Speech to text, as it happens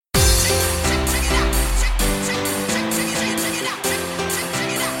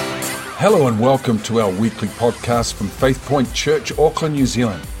Hello and welcome to our weekly podcast from Faith Point Church, Auckland, New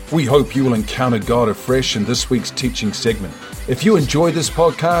Zealand. We hope you will encounter God afresh in this week's teaching segment. If you enjoy this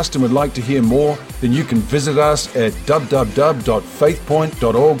podcast and would like to hear more, then you can visit us at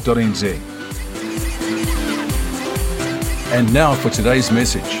www.faithpoint.org.nz. And now for today's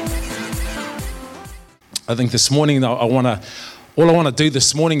message. I think this morning, all I want to do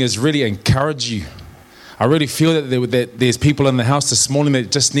this morning is really encourage you. I really feel that there's people in the house this morning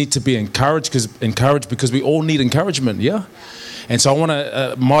that just need to be encouraged because we all need encouragement, yeah? And so I want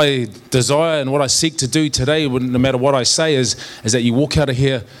to, my desire and what I seek to do today, no matter what I say, is that you walk out of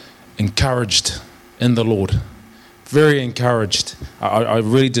here encouraged in the Lord. Very encouraged. I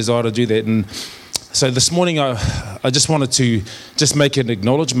really desire to do that. And so this morning, I just wanted to just make an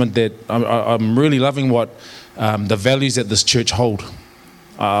acknowledgement that I'm really loving what the values that this church hold.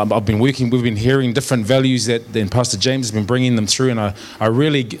 We've been hearing different values that then Pastor James has been bringing them through, and I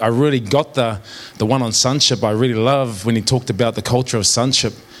really got the one on sonship. I really love when he talked about the culture of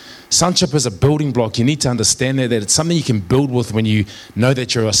sonship. Sonship is a building block. You need to understand that it's something you can build with when you know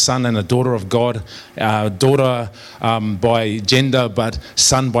that you're a son and a daughter of God, daughter by gender, but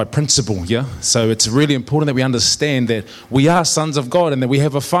son by principle, yeah? So it's really important that we understand that we are sons of God and that we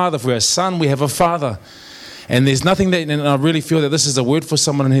have a father. If we're a son, we have a father. And there's nothing that, and I really feel that this is a word for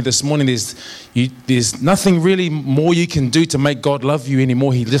someone in here this morning, there's nothing really more you can do to make God love you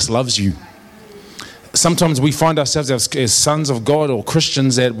anymore. He just loves you. Sometimes we find ourselves as sons of God or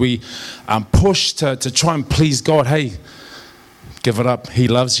Christians that we push to try and please God. Hey, give it up. He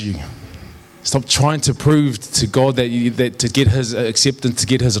loves you. Stop trying to prove to God that to get His acceptance, to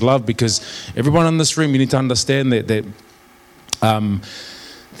get His love, because everyone in this room, you need to understand that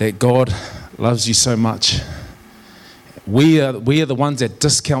God loves you so much. We are the ones that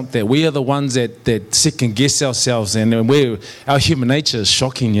discount that. We are the ones that second guess ourselves, and our human nature is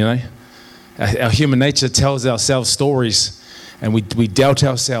shocking, you know. Our human nature tells ourselves stories, and we doubt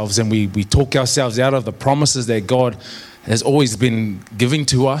ourselves, and we talk ourselves out of the promises that God has always been giving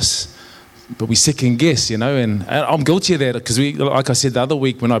to us, but we second guess, you know. And I'm guilty of that because like I said the other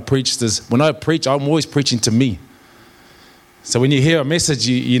week when I preach, I'm always preaching to me. So when you hear a message,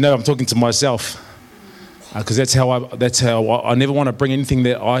 you know I'm talking to myself, because that's how I never want to bring anything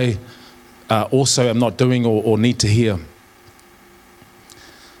that I also am not doing or need to hear.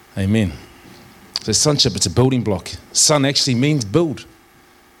 Amen. So sonship, it's a building block. Son actually means build.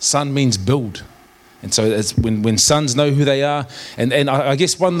 Son means build. And so it's when sons know who they are, and I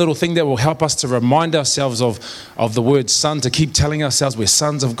guess one little thing that will help us to remind ourselves of the word son, to keep telling ourselves we're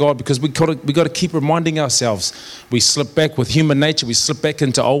sons of God, because we got to keep reminding ourselves. We slip back with human nature, we slip back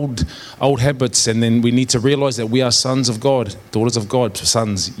into old habits, and then we need to realize that we are sons of God, daughters of God,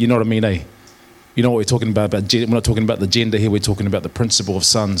 sons. You know what I mean, eh? You know what we're talking about we're not talking about the gender here, we're talking about the principle of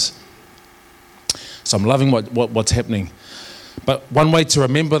sons. So I'm loving what's happening. But one way to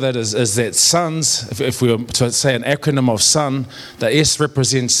remember that is that sons, if we were to say an acronym of son, the S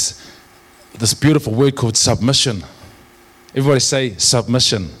represents this beautiful word called submission. Everybody say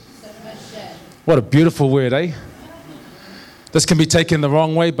submission. What a beautiful word, eh? This can be taken the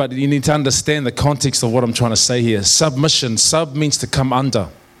wrong way, but you need to understand the context of what I'm trying to say here. Submission, sub means to come under.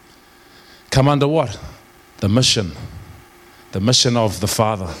 Come under what? The mission of the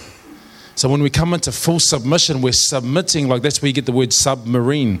Father. So when we come into full submission, we're submitting, like that's where you get the word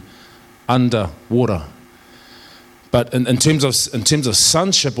submarine, under water. But in terms of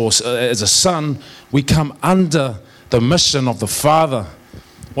sonship, or as a son, we come under the mission of the Father.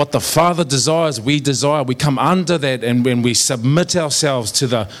 What the Father desires, we desire. We come under that, and when we submit ourselves to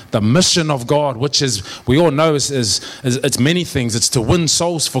the mission of God, which is, we all know, is it's many things. It's to win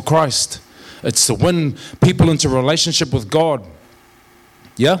souls for Christ. It's to win people into relationship with God.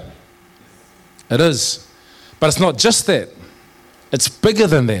 Yeah? It is. But it's not just that. It's bigger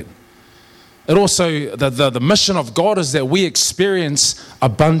than that. It also, the mission of God is that we experience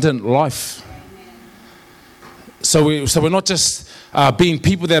abundant life. So we're not just being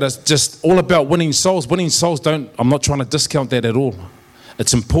people that are just all about winning souls. Winning souls I'm not trying to discount that at all.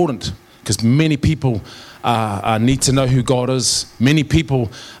 It's important because many people need to know who God is. Many people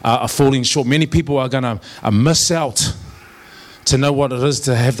are falling short. Many people are going to miss out to know what it is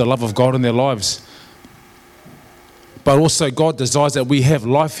to have the love of God in their lives. But also God desires that we have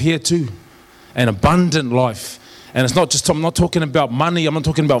life here too, an abundant life. And it's not just, I'm not talking about money, I'm not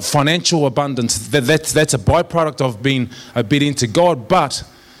talking about financial abundance. That's a byproduct of being obedient to God. But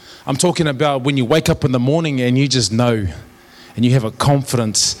I'm talking about when you wake up in the morning and you just know, and you have a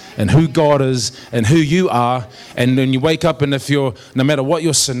confidence in who God is and who you are. And when you wake up, and no matter what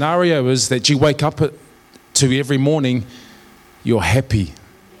your scenario is, that you wake up to every morning, you're happy.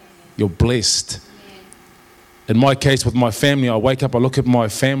 you're blessed. In my case, with my family, I wake up, I look at my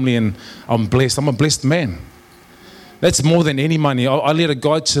family, and I'm blessed. I'm a blessed man. That's more than any money. I led a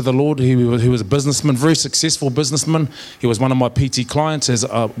guy to the Lord who was a businessman, very successful businessman. He was one of my PT clients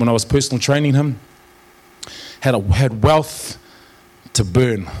when I was personal training him. Had wealth to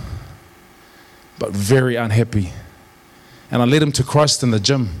burn, but very unhappy. And I led him to Christ in the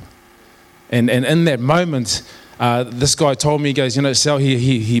gym. And in that moment, this guy told me, he goes, Sal,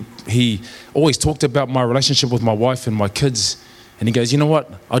 he always talked about my relationship with my wife and my kids. And he goes, you know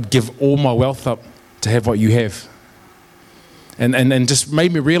what? I'd give all my wealth up to have what you have. And just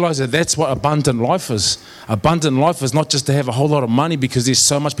made me realize that that's what abundant life is. Abundant life is not just to have a whole lot of money, because there's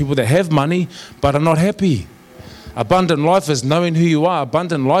so much people that have money but are not happy. Abundant life is knowing who you are.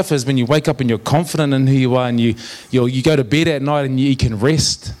 Abundant life is when you wake up and you're confident in who you are, and you go to bed at night and you can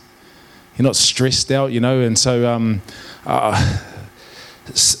rest. You're not stressed out, And so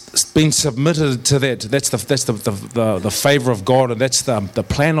being submitted to that, that's the favor of God, and that's the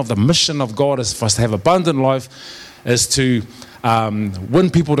plan of the mission of God, is for us to have abundant life, is to win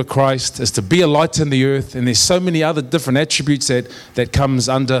people to Christ, is to be a light in the earth. And there's so many other different attributes that comes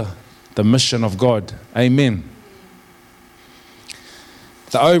under the mission of God. Amen.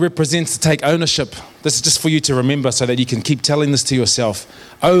 The O represents to take ownership. This is just for you to remember so that you can keep telling this to yourself.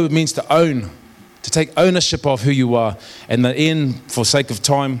 O means to own, to take ownership of who you are. And the N, for sake of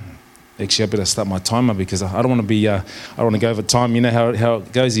time, actually I better start my timer, because I don't want to go over time. You know how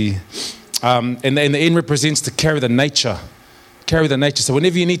it goes. And the N represents to carry the nature. Carry the nature. So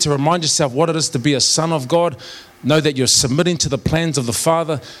whenever you need to remind yourself what it is to be a son of God, know that you're submitting to the plans of the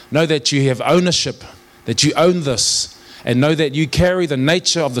Father. Know that you have ownership, that you own this. And know that you carry the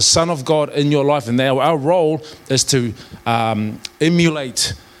nature of the Son of God in your life. And our role is to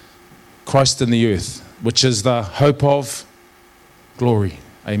emulate Christ in the earth, which is the hope of glory.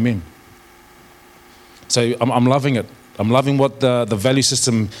 Amen. So I'm loving it. I'm loving what the value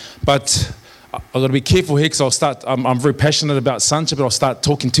system, but I've got to be careful here, because I'm very passionate about sonship, but I'll start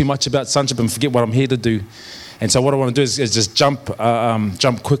talking too much about sonship and forget what I'm here to do. And so what I want to do is just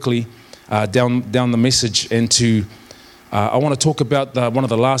jump quickly down the message into... I want to talk about one of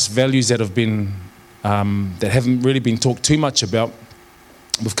the last values that haven't really been talked too much about.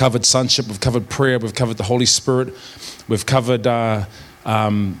 We've covered sonship, we've covered prayer, we've covered the Holy Spirit, we've covered the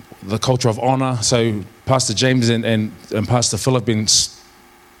culture of honor. So Pastor James and Pastor Phil have been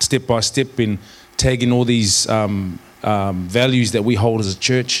step by step been tagging all these values that we hold as a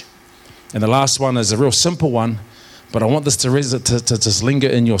church. And the last one is a real simple one, but I want this to just linger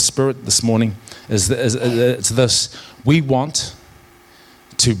in your spirit this morning. It's this: we want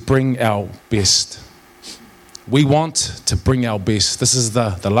to bring our best. We want to bring our best. This is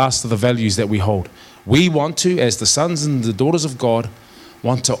the last of the values that we hold. We want to, as the sons and the daughters of God,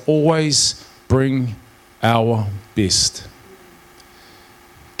 want to always bring our best.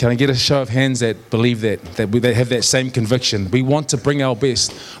 Can I get a show of hands that believe that have that same conviction? We want to bring our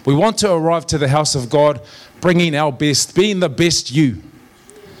best. We want to arrive to the house of God bringing our best, being the best you.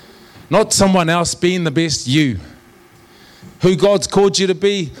 Not someone else, being the best you. Who God's called you to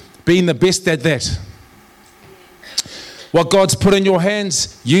be, being the best at that. What God's put in your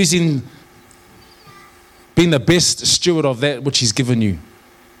hands, being the best steward of that which He's given you.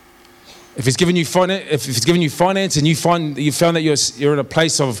 If He's given you finance, and you found that you're in a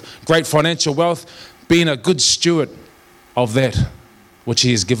place of great financial wealth, being a good steward of that which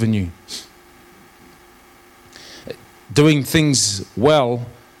He has given you. Doing things well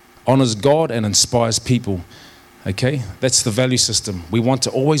honors God and inspires people. Okay, that's the value system. We want to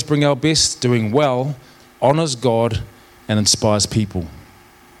always bring our best. Doing well honors God and inspires people.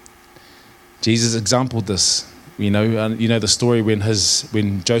 Jesus exampled this. You know the story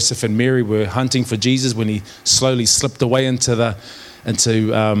when Joseph and Mary were hunting for Jesus, when he slowly slipped away with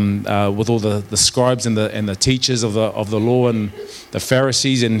all the scribes and the teachers of the law and the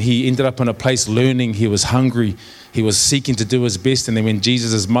Pharisees, and he ended up in a place learning. He was hungry. He was seeking to do his best. And then when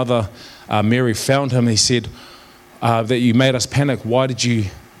Jesus' mother Mary found him, he said that you made us panic. Why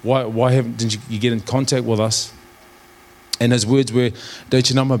didn't you get in contact with us? And his words were, don't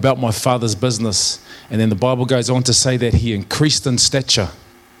you know I'm about my Father's business? And then the Bible goes on to say that he increased in stature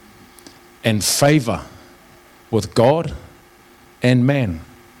and favor with God and man.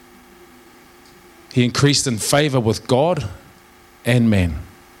 He increased in favor with God and man.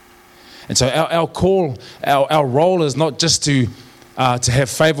 And so our call, our role is not just to have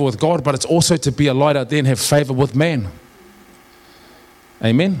favor with God, but it's also to be a light out there and have favor with man.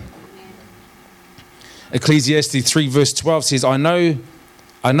 Amen. Ecclesiastes 3 verse 12 says, I know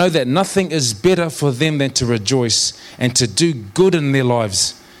that nothing is better for them than to rejoice and to do good in their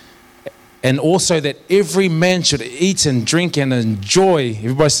lives And also that every man should eat and drink and enjoy,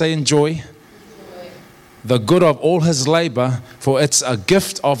 everybody say enjoy, the good of all his labor, for it's a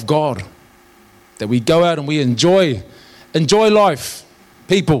gift of God. That we go out and we enjoy life.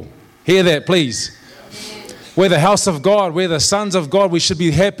 People, hear that, please. We're the house of God. We're the sons of God. We should be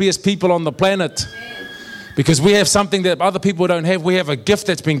the happiest people on the planet. Because we have something that other people don't have. We have a gift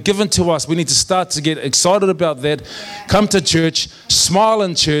that's been given to us. We need to start to get excited about that. Come to church, smile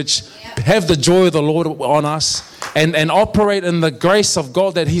in church, have the joy of the Lord on us, and operate in the grace of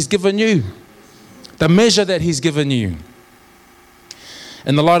God that He's given you. The measure that He's given you.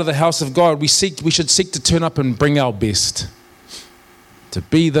 In the light of the house of God, we should seek to turn up and bring our best. To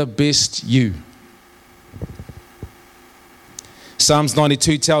be the best you. Psalms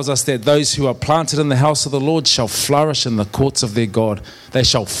 92 tells us that those who are planted in the house of the Lord shall flourish in the courts of their God. They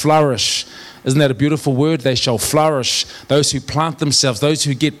shall flourish. Isn't that a beautiful word? They shall flourish. Those who plant themselves, those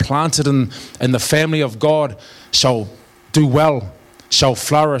who get planted in the family of God shall do well, shall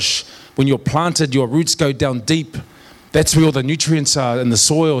flourish. When you're planted, your roots go down deep. That's where all the nutrients are in the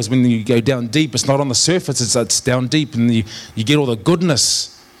soil, is when you go down deep. It's not on the surface, it's down deep, and you get all the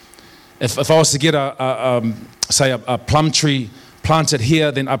goodness. If I was to get a plum tree planted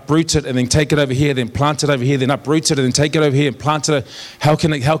here, then uproot it, and then take it over here, then plant it over here, then uproot it, and then take it over here and plant it. How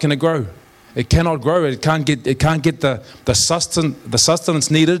can it grow? It cannot grow. It can't get the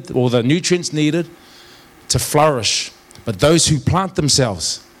sustenance needed or the nutrients needed to flourish. But those who plant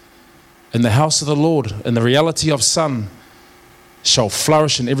themselves in the house of the Lord, in the reality of Son, shall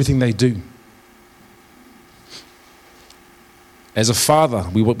flourish in everything they do. As a father,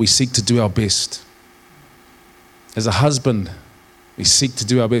 we seek to do our best. As a husband, we seek to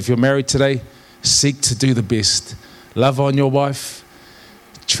do our best. If you're married today, seek to do the best. Love on your wife.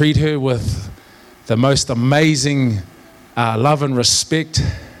 Treat her with the most amazing love and respect.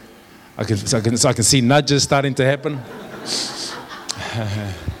 I can see nudges starting to happen.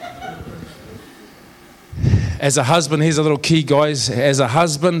 As a husband, here's a little key, guys. As a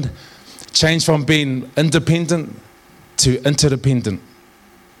husband, change from being independent to interdependent.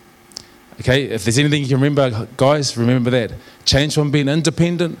 Okay, if there's anything you can remember, guys, remember that. Change from being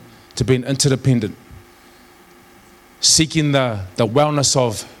independent to being interdependent. Seeking the wellness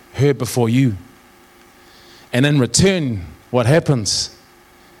of her before you. And in return, what happens?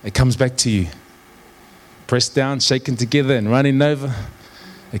 It comes back to you. Pressed down, shaken together, and running over,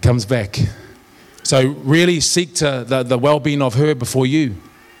 it comes back. So really seek to the well-being of her before you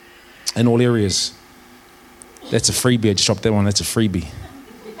in all areas. That's a freebie. I just dropped that one. That's a freebie.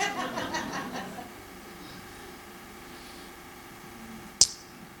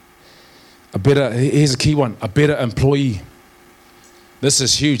 Here's a key one, a better employee. This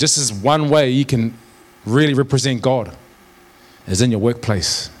is huge. This is one way you can really represent God, is in your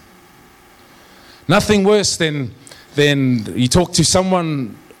workplace. Nothing worse than you talk to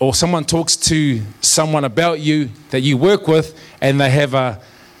someone or someone talks to someone about you that you work with, and they have a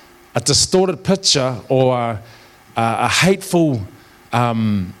distorted picture or a hateful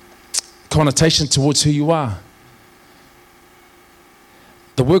connotation towards who you are.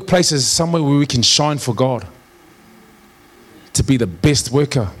 The workplace is somewhere where we can shine for God, to be the best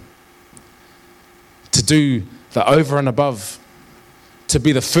worker, to do the over and above, to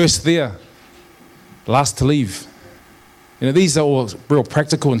be the first there, last to leave. You know, these are all real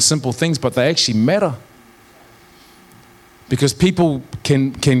practical and simple things, but they actually matter. Because people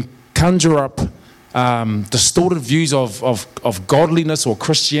can conjure up distorted views of godliness or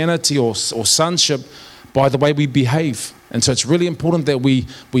Christianity or sonship by the way we behave. And so it's really important that we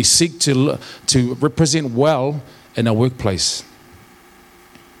seek to represent well in our workplace.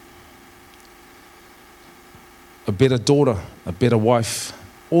 A better daughter, a better wife,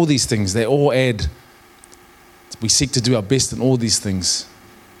 all these things, they all add. We seek to do our best in all these things.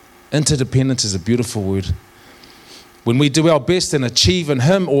 Interdependence is a beautiful word. When we do our best and achieve in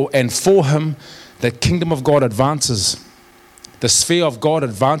Him and for Him, the kingdom of God advances. The sphere of God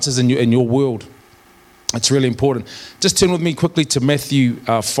advances in your world. It's really important. Just turn with me quickly to Matthew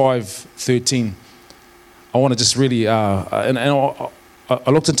 5:13. I want to just really, I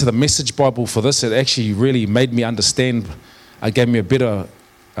looked into the Message Bible for this. It actually really made me understand. It gave me a better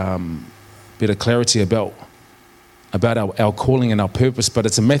clarity about our calling and our purpose. But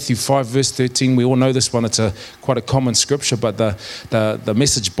it's in Matthew 5 verse 13. We all know this one. It's quite a common scripture, but the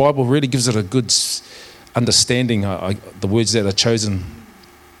Message Bible really gives it a good understanding, the words that are chosen.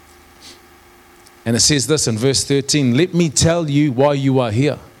 And it says this in verse 13, let me tell you why you are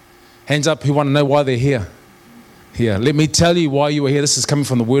here. Hands up who want to know why they're here. Here, let me tell you why you are here. This is coming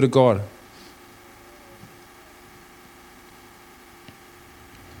from the Word of God.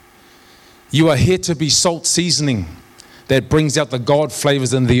 You are here to be salt seasoning that brings out the God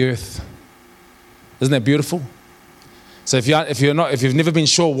flavors in the earth. Isn't that beautiful? So if you've never been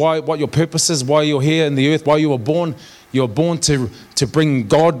sure what your purpose is, why you're here in the earth, why you were born, you're born to bring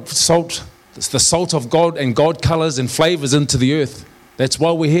God salt. It's the salt of God and God colors and flavors into the earth. That's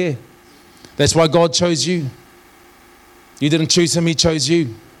why we're here. That's why God chose you. You didn't choose him, he chose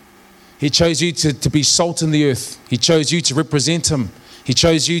you. He chose you to be salt in the earth. He chose you to represent him. He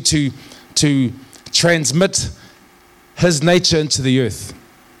chose you to transmit his nature into the earth.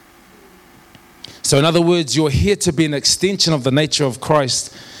 So in other words, you're here to be an extension of the nature of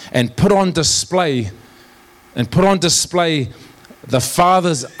Christ and put on display the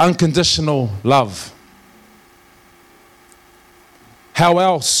Father's unconditional love. How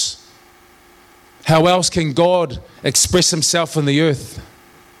else can God express himself in the earth?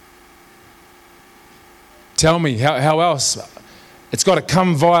 Tell me, how else? It's got to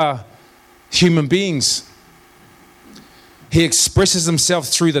come via human beings. He expresses himself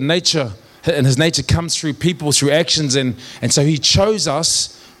through the nature, and his nature comes through people, through actions, and so he chose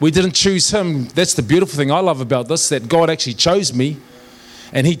us. We didn't choose him. That's the beautiful thing I love about this, that God actually chose me,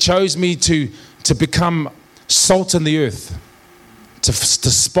 and he chose me to become salt in the earth, to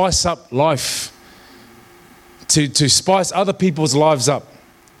spice up life, to spice other people's lives up,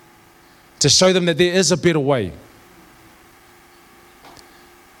 to show them that there is a better way.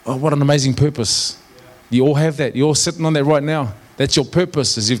 Oh, what an amazing purpose. You all have that. You're all sitting on that right now. That's your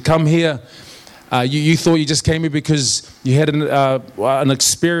purpose. As you've come here, you thought you just came here because you had an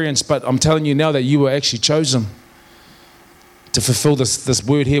experience, but I'm telling you now that you were actually chosen to fulfill this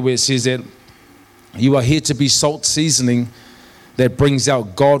word here where it says that you are here to be salt seasoning that brings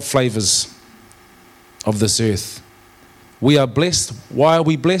out God flavors of this earth. We are blessed. Why are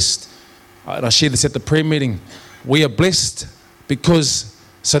we blessed? I shared this at the prayer meeting. We are blessed because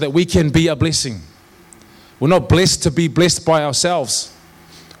so that we can be a blessing. We're not blessed to be blessed by ourselves.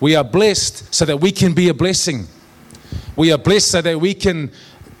 We are blessed so that we can be a blessing. We are blessed so that we can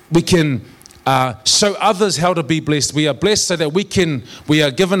show others how to be blessed. We are blessed so that we are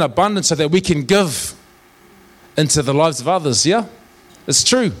given abundance so that we can give into the lives of others. Yeah? It's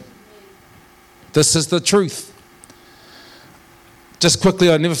true. This is the truth. Just quickly,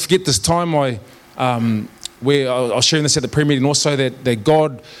 I'll never forget this time where I was sharing this at the prayer meeting also, that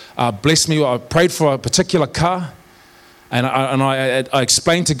God blessed me. I prayed for a particular car, and I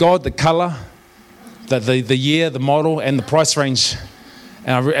explained to God the colour, the year, the model, and the price range.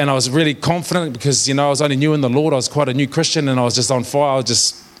 And I was really confident because, I was only new in the Lord. I was quite a new Christian, and I was just on fire. I'd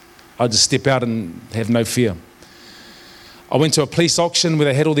just step out and have no fear. I went to a police auction where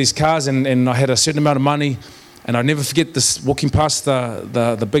they had all these cars, and I had a certain amount of money. And I'll never forget this, walking past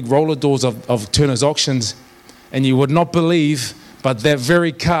the big roller doors of Turner's Auctions, and you would not believe, but that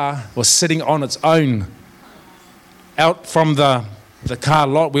very car was sitting on its own out from the car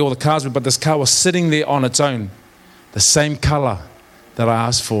lot where all the cars were, but this car was sitting there on its own, the same colour that I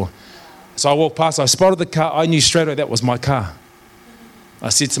asked for. So I walked past, I spotted the car, I knew straight away that was my car. I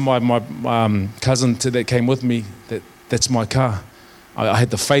said to my cousin that came with me, that's my car. I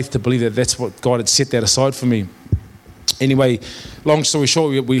had the faith to believe that that's what God had set that aside for me. Anyway, long story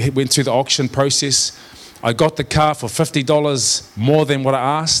short, we went through the auction process. I got the car for $50 more than what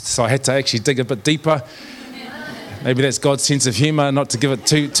I asked, so I had to actually dig a bit deeper. Maybe that's God's sense of humour, not to give it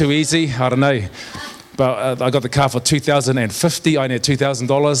too easy. I don't know. But I got the car for $2,050. I only had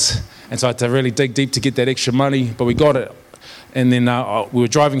 $2,000, and so I had to really dig deep to get that extra money. But we got it. And then we were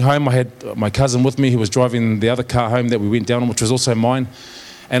driving home. I had my cousin with me who was driving the other car home that we went down on, which was also mine.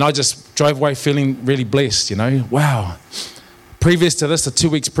 And I just drove away feeling really blessed, Wow. Previous to this, the 2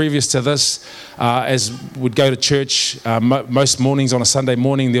 weeks previous to this, as we'd go to church, most mornings on a Sunday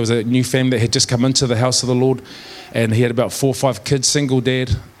morning, there was a new family that had just come into the house of the Lord. And he had about 4 or 5 kids, single dad,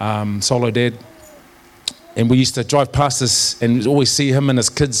 solo dad. And we used to drive past this and always see him and his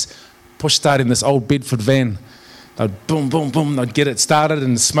kids push start in this old Bedford van. They'd boom, boom, boom, they'd get it started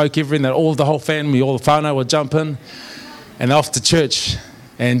and smoke everything. The whole family, all the whānau would jump in and off to church.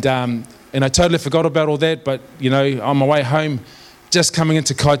 And I totally forgot about all that, but, on my way home, just coming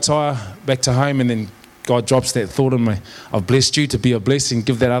into Kaitaia, back to home, and then God drops that thought in me. I've blessed you to be a blessing,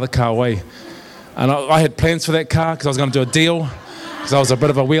 give that other car away. And I had plans for that car because I was going to do a deal, because I was a bit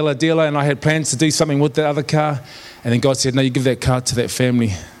of a wheeler dealer, and I had plans to do something with that other car. And then God said, no, you give that car to that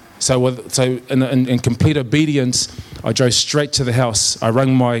family. So in complete obedience, I drove straight to the house. I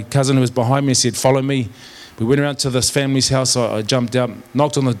rang my cousin who was behind me and said, follow me. We went around to this family's house. I jumped out,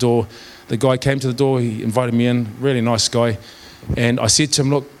 knocked on the door. The guy came to the door. He invited me in, really nice guy. And I said to him,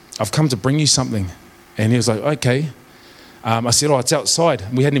 look, I've come to bring you something. And he was like, okay. I said, it's outside.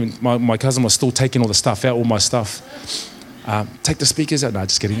 We hadn't even, my cousin was still taking all the stuff out, all my stuff. Take the speakers out. No,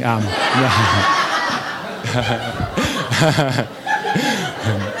 just kidding. No,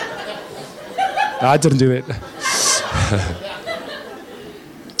 I didn't do that.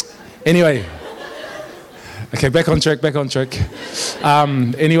 Anyway, okay, back on track.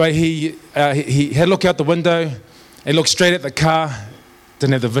 Anyway, he had a look out the window and looked straight at the car.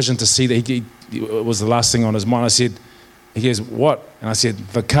 Didn't have the vision to see that it was the last thing on his mind. I said, he goes, what? And I said,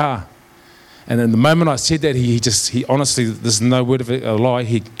 the car. And then the moment I said that, he honestly, there's no word of a lie,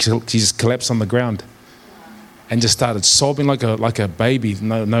 he just collapsed on the ground and just started sobbing like a baby,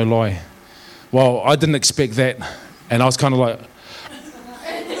 no lie. Well, I didn't expect that, and I was kind of like,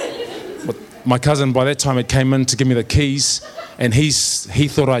 my cousin by that time had came in to give me the keys, and he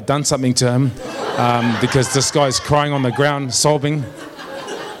thought I'd done something to him because this guy's crying on the ground, sobbing.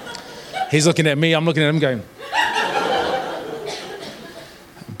 He's looking at me, I'm looking at him going.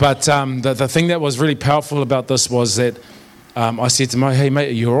 But the thing that was really powerful about this was that I said to him, hey mate,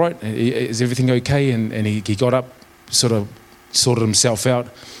 are you all right? Is everything okay? And he got up, sort of sorted himself out.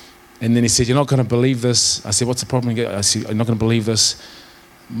 And then he said, you're not going to believe this. I said, what's the problem? I said, you're not going to believe this.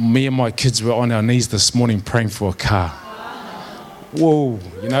 Me and my kids were on our knees this morning praying for a car. Whoa,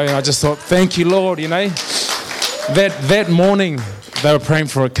 and I just thought, thank you, Lord, That morning, they were praying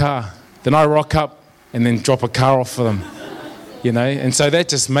for a car. Then I rock up and then drop a car off for them, And so that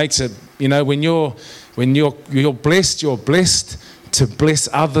just makes it, when you're blessed, you're blessed to bless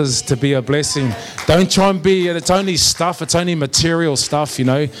others, to be a blessing. Don't try and be, it's only stuff, it's only material stuff,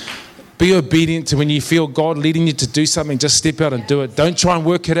 Be obedient to when you feel God leading you to do something, just step out and do it. Don't try and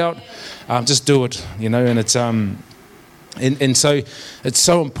work it out, just do it, and it's, and so it's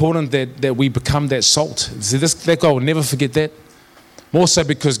so important that we become that salt. See, that guy will never forget that. More so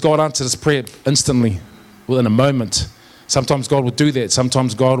because God answered his prayer instantly, within a moment. Sometimes God will do that.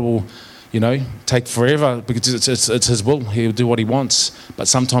 Sometimes God will, take forever because it's his will. He'll do what he wants. But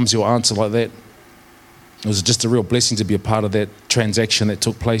sometimes he'll answer like that. It was just a real blessing to be a part of that transaction that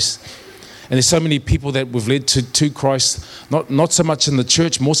took place. And there's so many people that we've led to Christ, not so much in the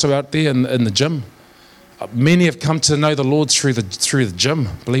church, more so out there in the gym. Many have come to know the Lord through the gym,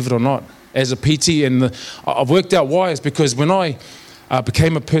 believe it or not, as a PT. And I've worked out why. It's because when I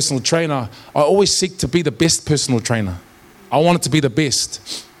became a personal trainer, I always seek to be the best personal trainer. I wanted to be the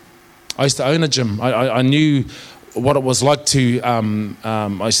best. I used to own a gym. I knew what it was like to,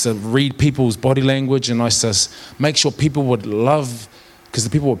 I used to read people's body language, and I used to make sure people would love, because the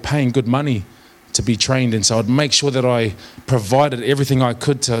people were paying good money to be trained, and so I'd make sure that I provided everything I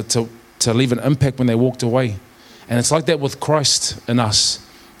could to leave an impact when they walked away. And it's like that with Christ in us,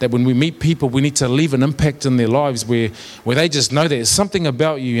 that when we meet people, we need to leave an impact in their lives where they just know there's something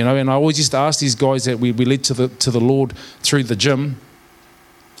about you, And I always used to ask these guys that we led to the Lord through the gym,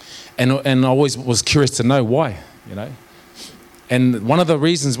 and I always was curious to know why, And one of the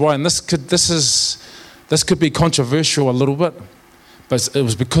reasons why, and this could be controversial a little bit, but it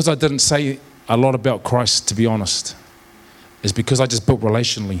was because I didn't say a lot about Christ, to be honest. It's because I just built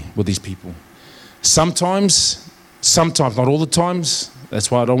relationally with these people. Sometimes, not all the times. That's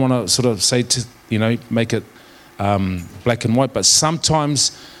why I don't want to sort of say make it black and white. But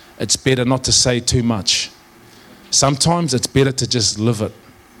sometimes it's better not to say too much. Sometimes it's better to just live it,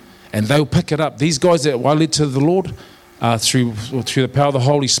 and they'll pick it up. These guys that I led to the Lord through the power of the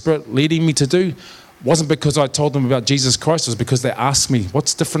Holy Spirit leading me to do, wasn't because I told them about Jesus Christ. It was because they asked me,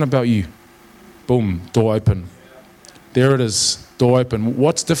 "What's different about you?" Boom, door open. There it is, door open.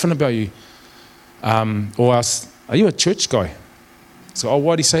 What's different about you? Or ask, are you a church guy? So,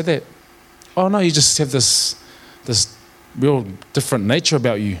 why do you say that? Oh no, you just have this real different nature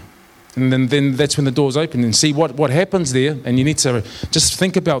about you. And then that's when the doors open and see what happens there. And you need to just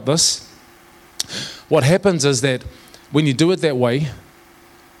think about this. What happens is that when you do it that way,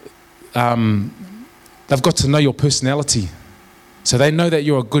 they've got to know your personality. So they know that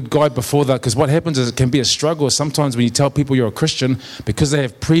you're a good guy before that, because what happens is it can be a struggle sometimes when you tell people you're a Christian, because they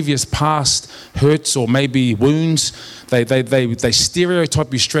have previous past hurts or maybe wounds. They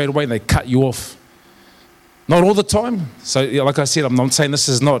stereotype you straight away and they cut you off. Not all the time. So like I said, I'm not saying this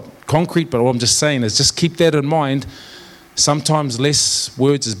is not concrete, but all I'm just saying is just keep that in mind. Sometimes less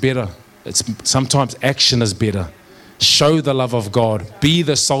words is better. Sometimes action is better. Show the love of God. Be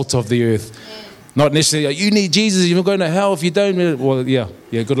the salt of the earth. Not necessarily, you need Jesus, you're going to hell if you don't. Well, yeah,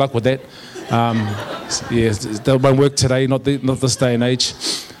 good luck with that. That won't work today, not this day and age.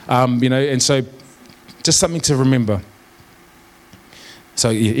 And so just something to remember.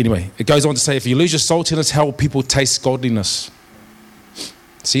 So anyway, it goes on to say, if you lose your saltiness, how will people taste godliness?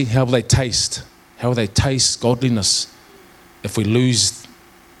 See, how will they taste? How will they taste godliness? if we lose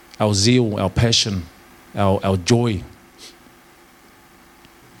our zeal, our passion, our joy.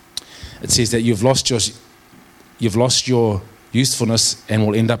 It says that you've lost your usefulness and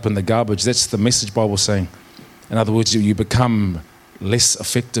will end up in the garbage. That's the Message Bible saying. In other words, you become less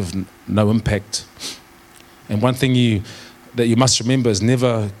effective, no impact. And one thing that you must remember is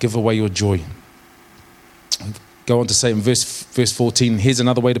never give away your joy. Go on to say in verse 14, here's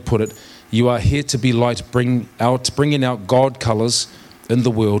another way to put it. You are here to be light, bringing out God colors in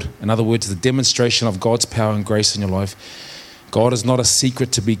the world. In other words, the demonstration of God's power and grace in your life. God is not a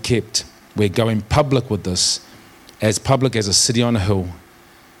secret to be kept. We're going public with this, as public as a city on a hill.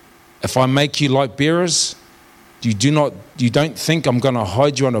 If I make you light bearers, you don't think I'm going to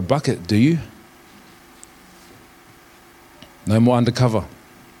hide you on a bucket, do you? No more undercover.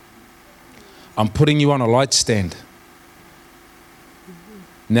 I'm putting you on a light stand.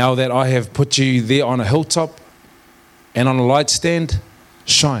 Now that I have put you there on a hilltop and on a light stand,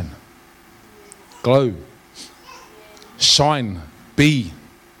 shine, glow, shine, be.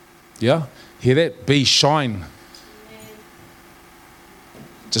 Yeah? Hear that? Be, shine.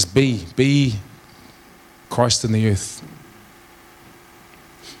 Just be Christ in the earth.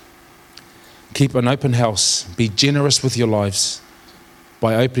 Keep an open house. Be generous with your lives.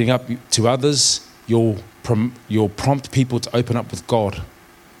 By opening up to others, you'll prompt people to open up with God,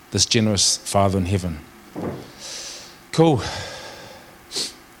 this generous Father in heaven. Cool.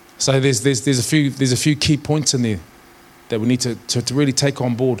 So there's a few key points in there that we need to really take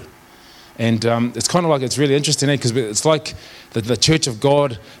on board. And it's kind of like, it's really interesting, because it's like the church of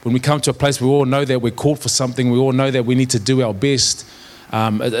God, when we come to a place, we all know that we're called for something. We all know that we need to do our best.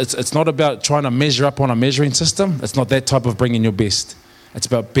 It's not about trying to measure up on a measuring system. It's not that type of bringing your best. It's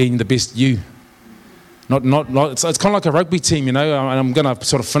about being the best you. It's kind of like a rugby team, and I'm going to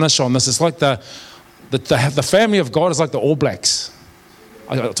sort of finish on this. It's like the family of God is like the All Blacks.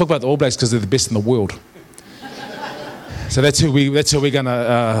 I talk about the All Blacks because they're the best in the world. So that's who we're going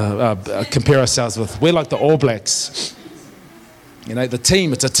to compare ourselves with. We're like the All Blacks. The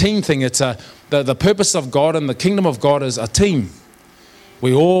team. It's a team thing. It's the purpose of God and the kingdom of God is a team.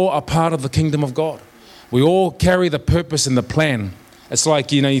 We all are part of the kingdom of God. We all carry the purpose and the plan. It's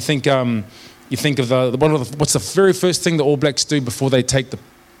like you think of what's the very first thing the All Blacks do before they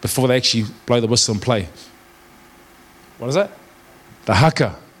actually blow the whistle and play? What is that? The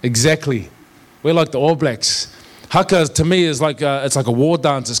haka. Exactly. We're like the All Blacks. Haka to me is like it's like a war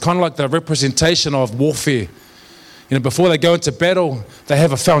dance. It's kind of like the representation of warfare. Before they go into battle, they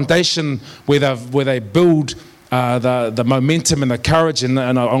have a foundation where they build the momentum and the courage. And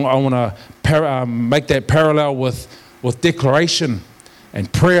I want to make that parallel with declaration and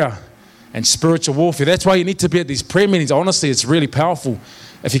prayer and spiritual warfare. That's why you need to be at these prayer meetings. Honestly, it's really powerful.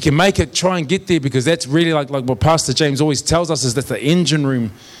 If you can make it, try and get there, because that's really like what Pastor James always tells us, is that's the engine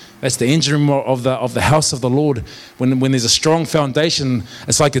room. That's the engine room of the house of the Lord. When there's a strong foundation,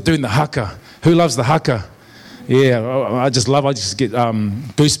 it's like you're doing the haka. Who loves the haka? Yeah, I just get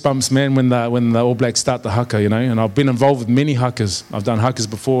goosebumps, man, when the All Blacks start the haka, And I've been involved with many hakas. I've done hakas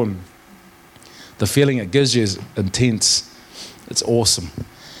before, and the feeling it gives you is intense. It's awesome.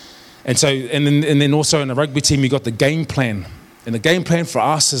 And so, and then also in the rugby team, you got the game plan, and the game plan for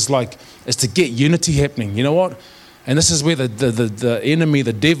us is to get unity happening. You know what? And this is where the enemy,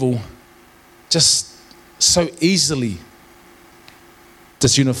 the devil, just so easily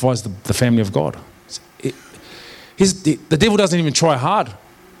disunifies the family of God. The devil doesn't even try hard.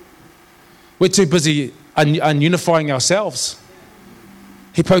 We're too busy ununifying ourselves.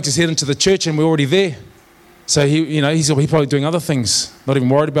 He pokes his head into the church and we're already there. So he's probably doing other things, not even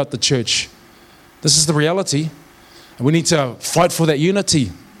worried about the church. This is the reality. And we need to fight for that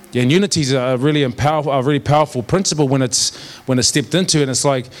unity. Yeah, and unity is a really powerful principle when it's stepped into, and it's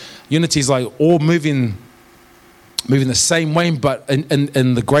like unity is like all moving the same way, but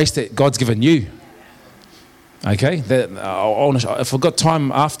in the grace that God's given you. Okay, if I've got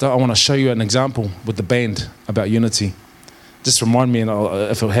time after, I want to show you an example with the band about unity. Just remind me, and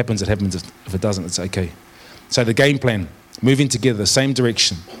if it happens, it happens. If it doesn't, it's okay. So the game plan, moving together, the same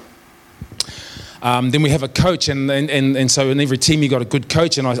direction. Then we have a coach, and so in every team you got a good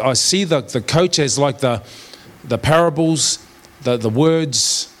coach, and I see the coach as like the parables, the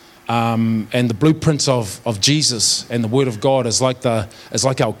words, and the blueprints of Jesus and the Word of God is like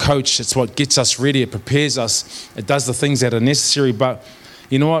our coach. It's what gets us ready. It prepares us. It does the things that are necessary. But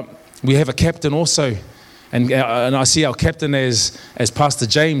you know what? We have a captain also, and I see our captain as Pastor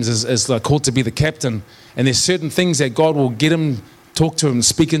James is called to be the captain. And there's certain things that God will get him, talk to him,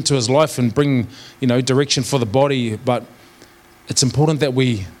 speak into his life, and bring direction for the body. But it's important that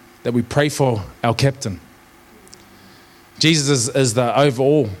we pray for our captain. Jesus is the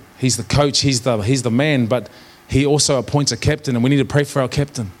overall. He's the coach. He's the man. But he also appoints a captain, and we need to pray for our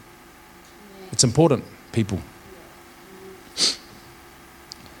captain. It's important, people.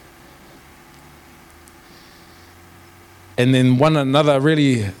 And then another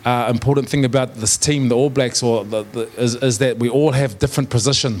really important thing about this team, the All Blacks, is that we all have different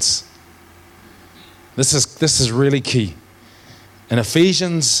positions. This is really key. In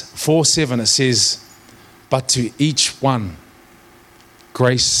Ephesians 4:7, it says, "But to each one,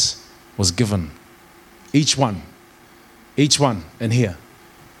 grace was given." Each one in here.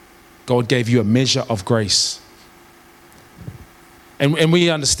 God gave you a measure of grace. And we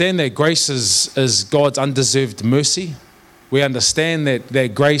understand that grace is God's undeserved mercy. We understand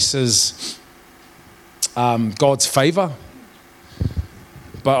that grace is God's favor.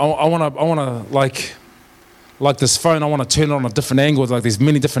 But I want to like this phone, I want to turn it on a different angle. Like there's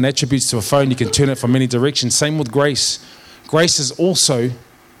many different attributes to a phone. You can turn it from many directions. Same with grace. Grace is also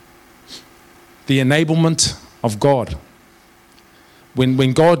the enablement of God.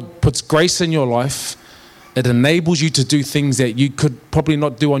 When God puts grace in your life, it enables you to do things that you could probably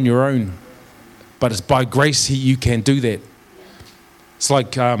not do on your own. But it's by grace you can do that. It's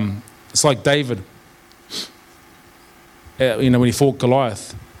like David, when he fought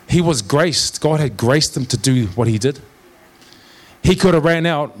Goliath. He was graced. God had graced him to do what he did. He could have ran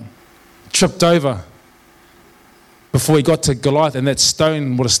out, tripped over before he got to Goliath, and that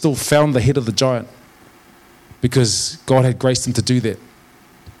stone would have still found the head of the giant because God had graced him to do that.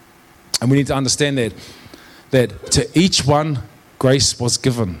 And we need to understand that to each one, grace was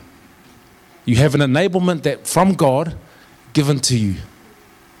given. You have an enablement that from God given to you.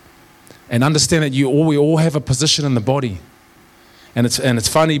 And understand that we all have a position in the body. And it's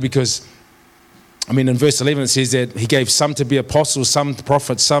funny because, in verse 11 it says that he gave some to be apostles, some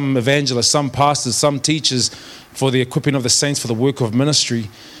prophets, some evangelists, some pastors, some teachers for the equipping of the saints for the work of ministry.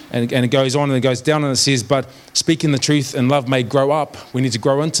 And it goes on and it goes down and it says, but speaking the truth in love may grow up. We need to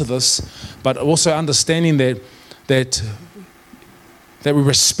grow into this. But also understanding that we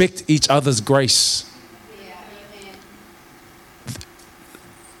respect each other's grace.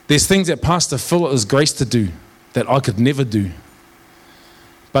 There's things that Pastor Phil is graced to do that I could never do.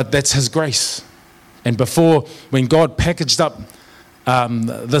 But that's his grace. And when God packaged up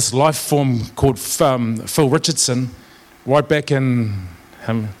this life form called Phil Richardson, right back in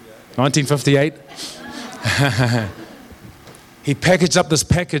 1958, he packaged up this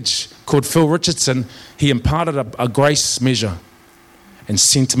package called Phil Richardson. He imparted a grace measure and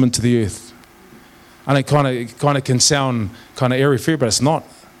sent him into the earth. And it kind of can sound kind of airy-fairy, but it's not.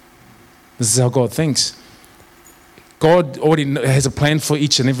 This is how God thinks. God already has a plan for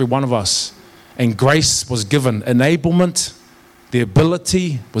each and every one of us. And grace was given. Enablement, the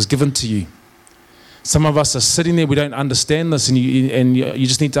ability was given to you. Some of us are sitting there, we don't understand this, and you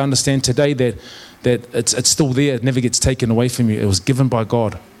just need to understand today that it's still there. It never gets taken away from you. It was given by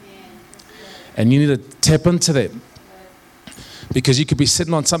God. And you need to tap into that. Because you could be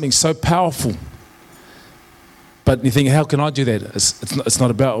sitting on something so powerful. But you think, how can I do that? It's not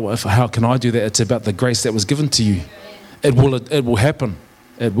about how can I do that. It's about the grace that was given to you. It will happen.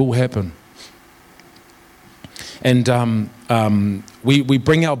 It will happen. And we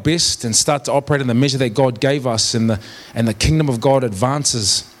bring our best and start to operate in the measure that God gave us, and the kingdom of God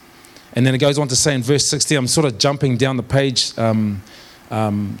advances. And then it goes on to say in verse 16, I'm sort of jumping down the page,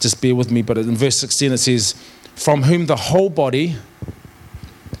 just bear with me, but in verse 16 it says, from whom the whole body,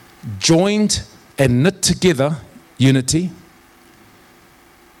 joined and knit together, unity.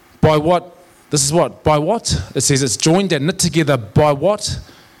 By what? This is what? By what? It says it's joined and knit together by what?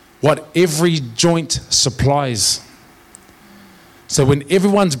 What every joint supplies. So when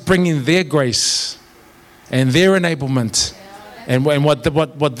everyone's bringing their grace and their enablement and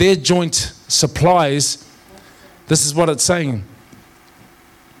what their joint supplies, this is what it's saying.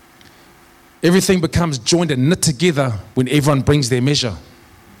 Everything becomes joined and knit together when everyone brings their measure.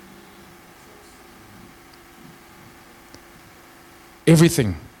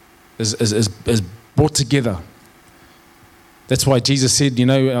 Everything is brought together. That's why Jesus said,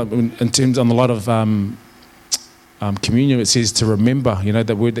 in terms on a lot of communion, it says to remember.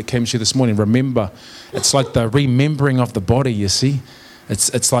 That word that came to you this morning, remember. It's like the remembering of the body, you see.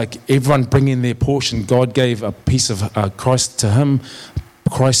 It's like everyone bringing their portion. God gave a piece of Christ to him,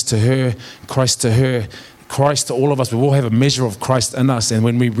 Christ to her, Christ to her, Christ to all of us. We all have a measure of Christ in us. And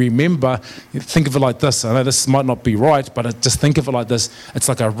when we remember, think of it like this. I know this might not be right, but just think of it like this. It's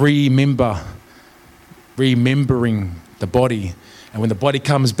like a remembering the body. And when the body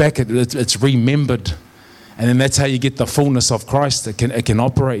comes back, it's remembered. And then that's how you get the fullness of Christ. It can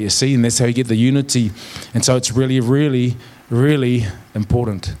operate, you see, and that's how you get the unity. And so it's really, really, really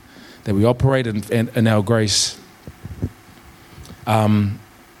important that we operate in our grace. Joined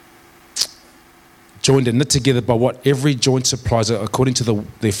and knit together by what every joint supplies, according to the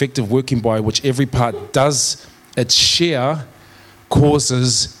effective working by which every part does its share,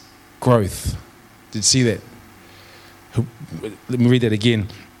 causes growth. Did you see that? Let me read that again.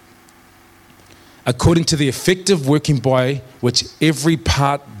 According to the effective working by which every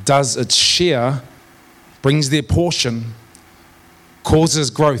part does its share, brings their portion,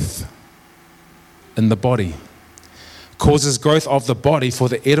 causes growth in the body. Causes growth of the body for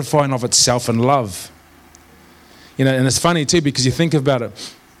the edifying of itself in love. You know, and it's funny too, because you think about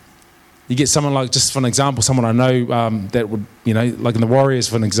it. You get someone like, just for an example, someone I know that would, you know, like in the Warriors,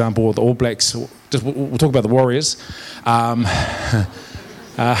 for an example, or the All Blacks. We'll talk about the Warriors.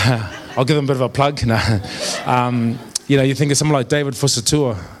 I'll give them a bit of a plug. You know, you think of someone like David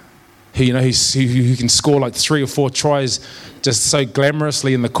Fusatua, who, you know, who can score like 3 or 4 tries just so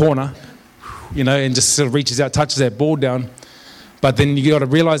glamorously in the corner, you know, and just sort of reaches out, touches that ball down. But then you got to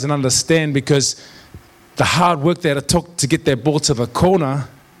realize and understand, because the hard work that it took to get that ball to the corner,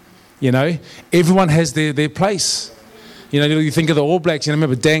 you know, everyone has their place. You know, you think of the All Blacks, you know,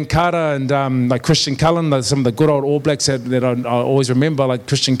 remember Dan Carter and like Christian Cullen, some of the good old All Blacks that I always remember, like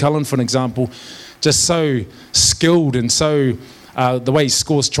Christian Cullen, for an example, just so skilled and so the way he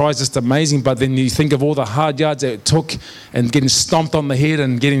scores tries, just amazing. But then you think of all the hard yards that it took, and getting stomped on the head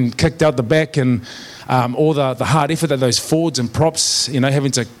and getting kicked out the back, and all the hard effort that those forwards and props, you know,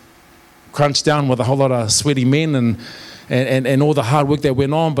 having to crunch down with a whole lot of sweaty men and all the hard work that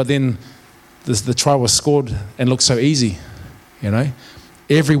went on. But then the try was scored and looked so easy, you know.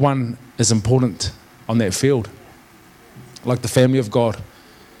 Everyone is important on that field, like the family of God.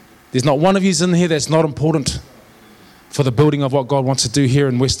 There's not one of you in here that's not important for the building of what God wants to do here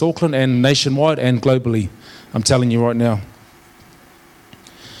in West Auckland and nationwide and globally. I'm telling you right now.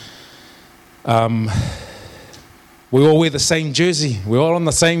 We all wear the same jersey. We're all on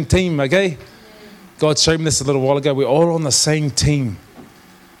the same team, okay? God showed me this a little while ago. We're all on the same team.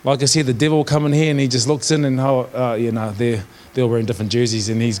 Like I said, the devil will come in here and he just looks in and, you know, they're all wearing different jerseys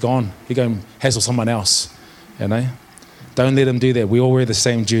and he's gone. He go and hassle someone else, you know? Don't let him do that. We all wear the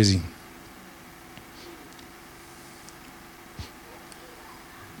same jersey.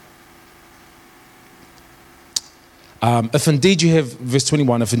 If indeed you have, verse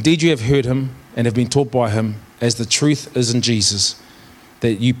 21, if indeed you have heard him and have been taught by him, as the truth is in Jesus,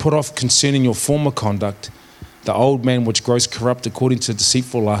 that you put off concerning your former conduct, the old man which grows corrupt according to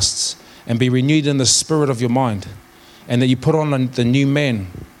deceitful lusts, and be renewed in the spirit of your mind, and that you put on the new man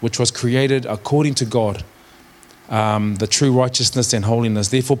which was created according to God, the true righteousness and holiness.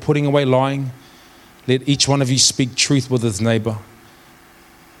 Therefore, putting away lying, let each one of you speak truth with his neighbor.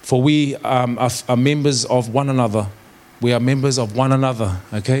 For we are members of one another. We are members of one another,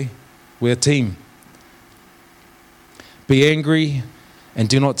 okay? We're a team. Be angry and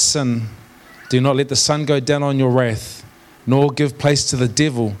do not sin. Do not let the sun go down on your wrath, nor give place to the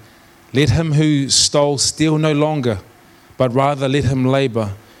devil. Let him who stole steal no longer, but rather let him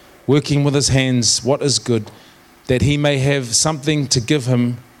labor, working with his hands what is good, that he may have something to give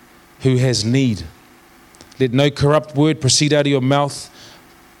him who has need. Let no corrupt word proceed out of your mouth,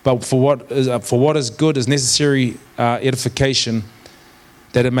 but for what is good is necessary edification,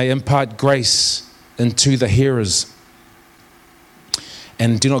 that it may impart grace unto the hearers.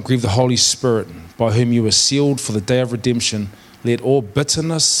 And do not grieve the Holy Spirit, by whom you were sealed for the day of redemption. Let all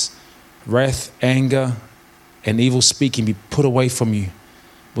bitterness, wrath, anger, and evil speaking be put away from you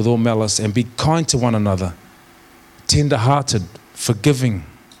with all malice, and be kind to one another, tender-hearted, forgiving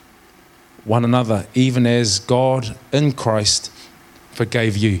one another, even as God in Christ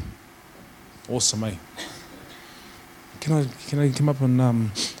forgave you. Awesome, eh? Can I come up and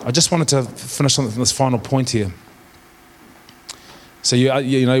I just wanted to finish on this final point here. So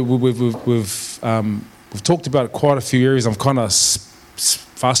you know we've talked about quite a few areas. I've kind of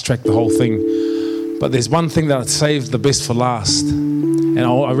fast-tracked the whole thing, but there's one thing that I'd saved the best for last, and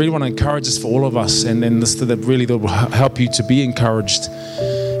I really want to encourage this for all of us, and this that really will help you to be encouraged.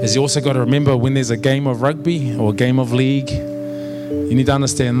 Is you also got to remember, when there's a game of rugby or a game of league, you need to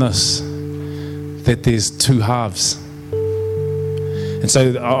understand this, that there's two halves. And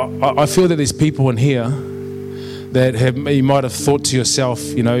so I feel that there's people in here that you might have thought to yourself,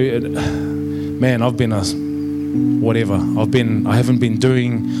 you know, man, I've been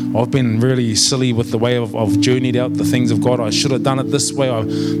I've been really silly with the way I've journeyed out the things of God. I should have done it this way.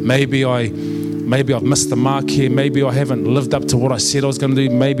 Maybe I've missed the mark here. Maybe I haven't lived up to what I said I was going to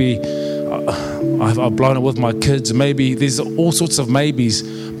do. Maybe I've blown it with my kids. Maybe there's all sorts of maybes,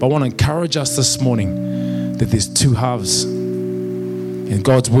 but I want to encourage us this morning that there's two halves. And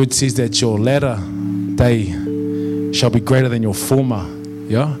God's word says that your latter day shall be greater than your former.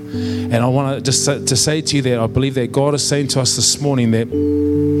 Yeah? And I want to just to say to you that I believe that God is saying to us this morning that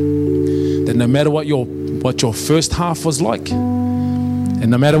no matter what your first half was like, and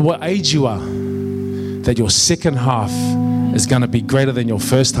no matter what age you are, that your second half is going to be greater than your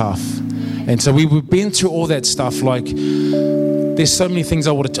first half. And so we've been through all that stuff. Like, there's so many things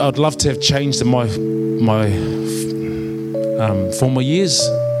I'd love to have changed in my former years.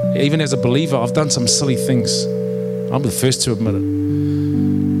 Even as a believer, I've done some silly things. I'm the first to admit it.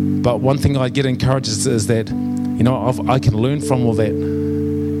 But one thing I get encouraged is that, you know, I can learn from all that.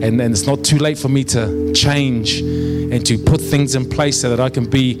 And it's not too late for me to change and to put things in place so that I can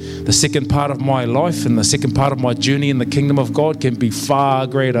be the second part of my life, and the second part of my journey in the kingdom of God can be far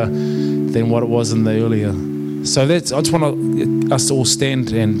greater than what it was in the earlier. So I just want us to all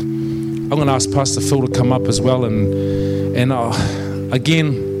stand, and I'm going to ask Pastor Phil to come up as well. And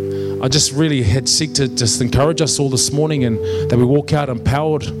again, I just really seek to just encourage us all this morning, and that we walk out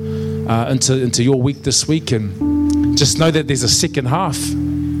empowered into your week this week, and just know that there's a second half.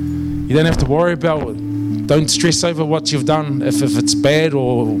 You don't have to worry about, don't stress over what you've done if it's bad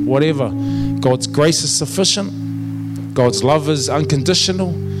or whatever. God's grace is sufficient. God's love is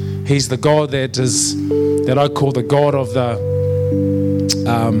unconditional. He's the God that I call the God of the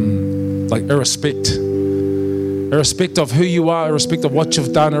irrespective of who you are, irrespective of what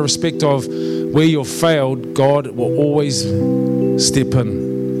you've done, irrespective of where you've failed, God will always step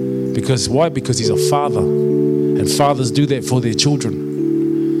in. Because why? Because He's a father, and fathers do that for their children.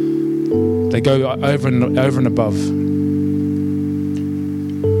 They go over and above.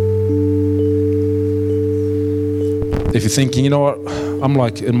 If you're thinking, you know what, I'm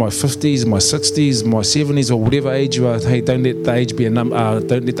like in my 50s, my 60s, my 70s, or whatever age you are, hey, don't let the age be a number.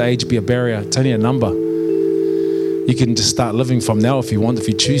 Don't let the age be a barrier. It's only a number. You can just start living from now if you want, if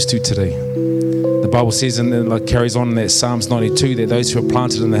you choose to today. The Bible says, and then like carries on in that Psalms 92, that those who are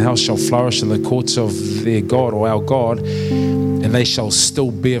planted in the house shall flourish in the courts of their God, or our God, and they shall still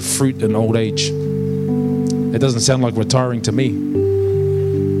bear fruit in old age. It doesn't sound like retiring to me.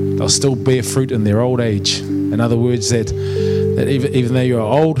 They'll still bear fruit in their old age. In other words, that even though you're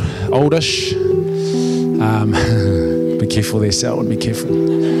oldish, be careful there, Selwyn, be careful.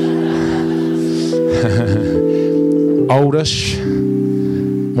 Oldish,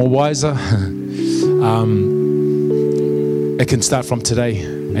 more wiser. It can start from today,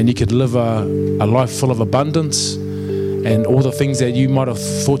 and you could live a life full of abundance. And all the things that you might have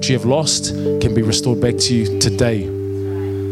thought you have lost can be restored back to you today.